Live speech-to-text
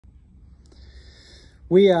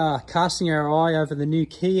We are casting our eye over the new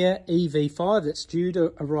Kia EV5 that's due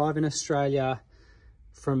to arrive in Australia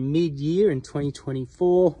from mid-year in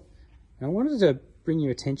 2024. And I wanted to bring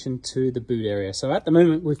your attention to the boot area. So at the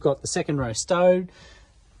moment, we've got the second row stowed.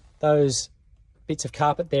 Those bits of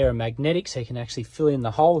carpet there are magnetic, so you can actually fill in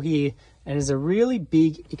the hole here. And there's a really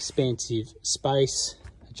big, expansive space,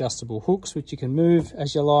 adjustable hooks, which you can move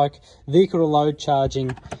as you like, vehicle to load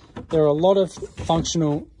charging. There are a lot of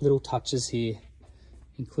functional little touches here,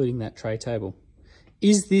 including that tray table.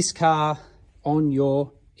 Is this car on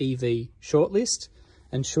your EV shortlist?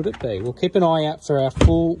 And should it be? We'll keep an eye out for our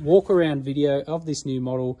full walk around video of this new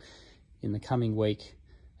model in the coming week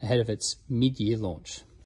ahead of its mid-year launch.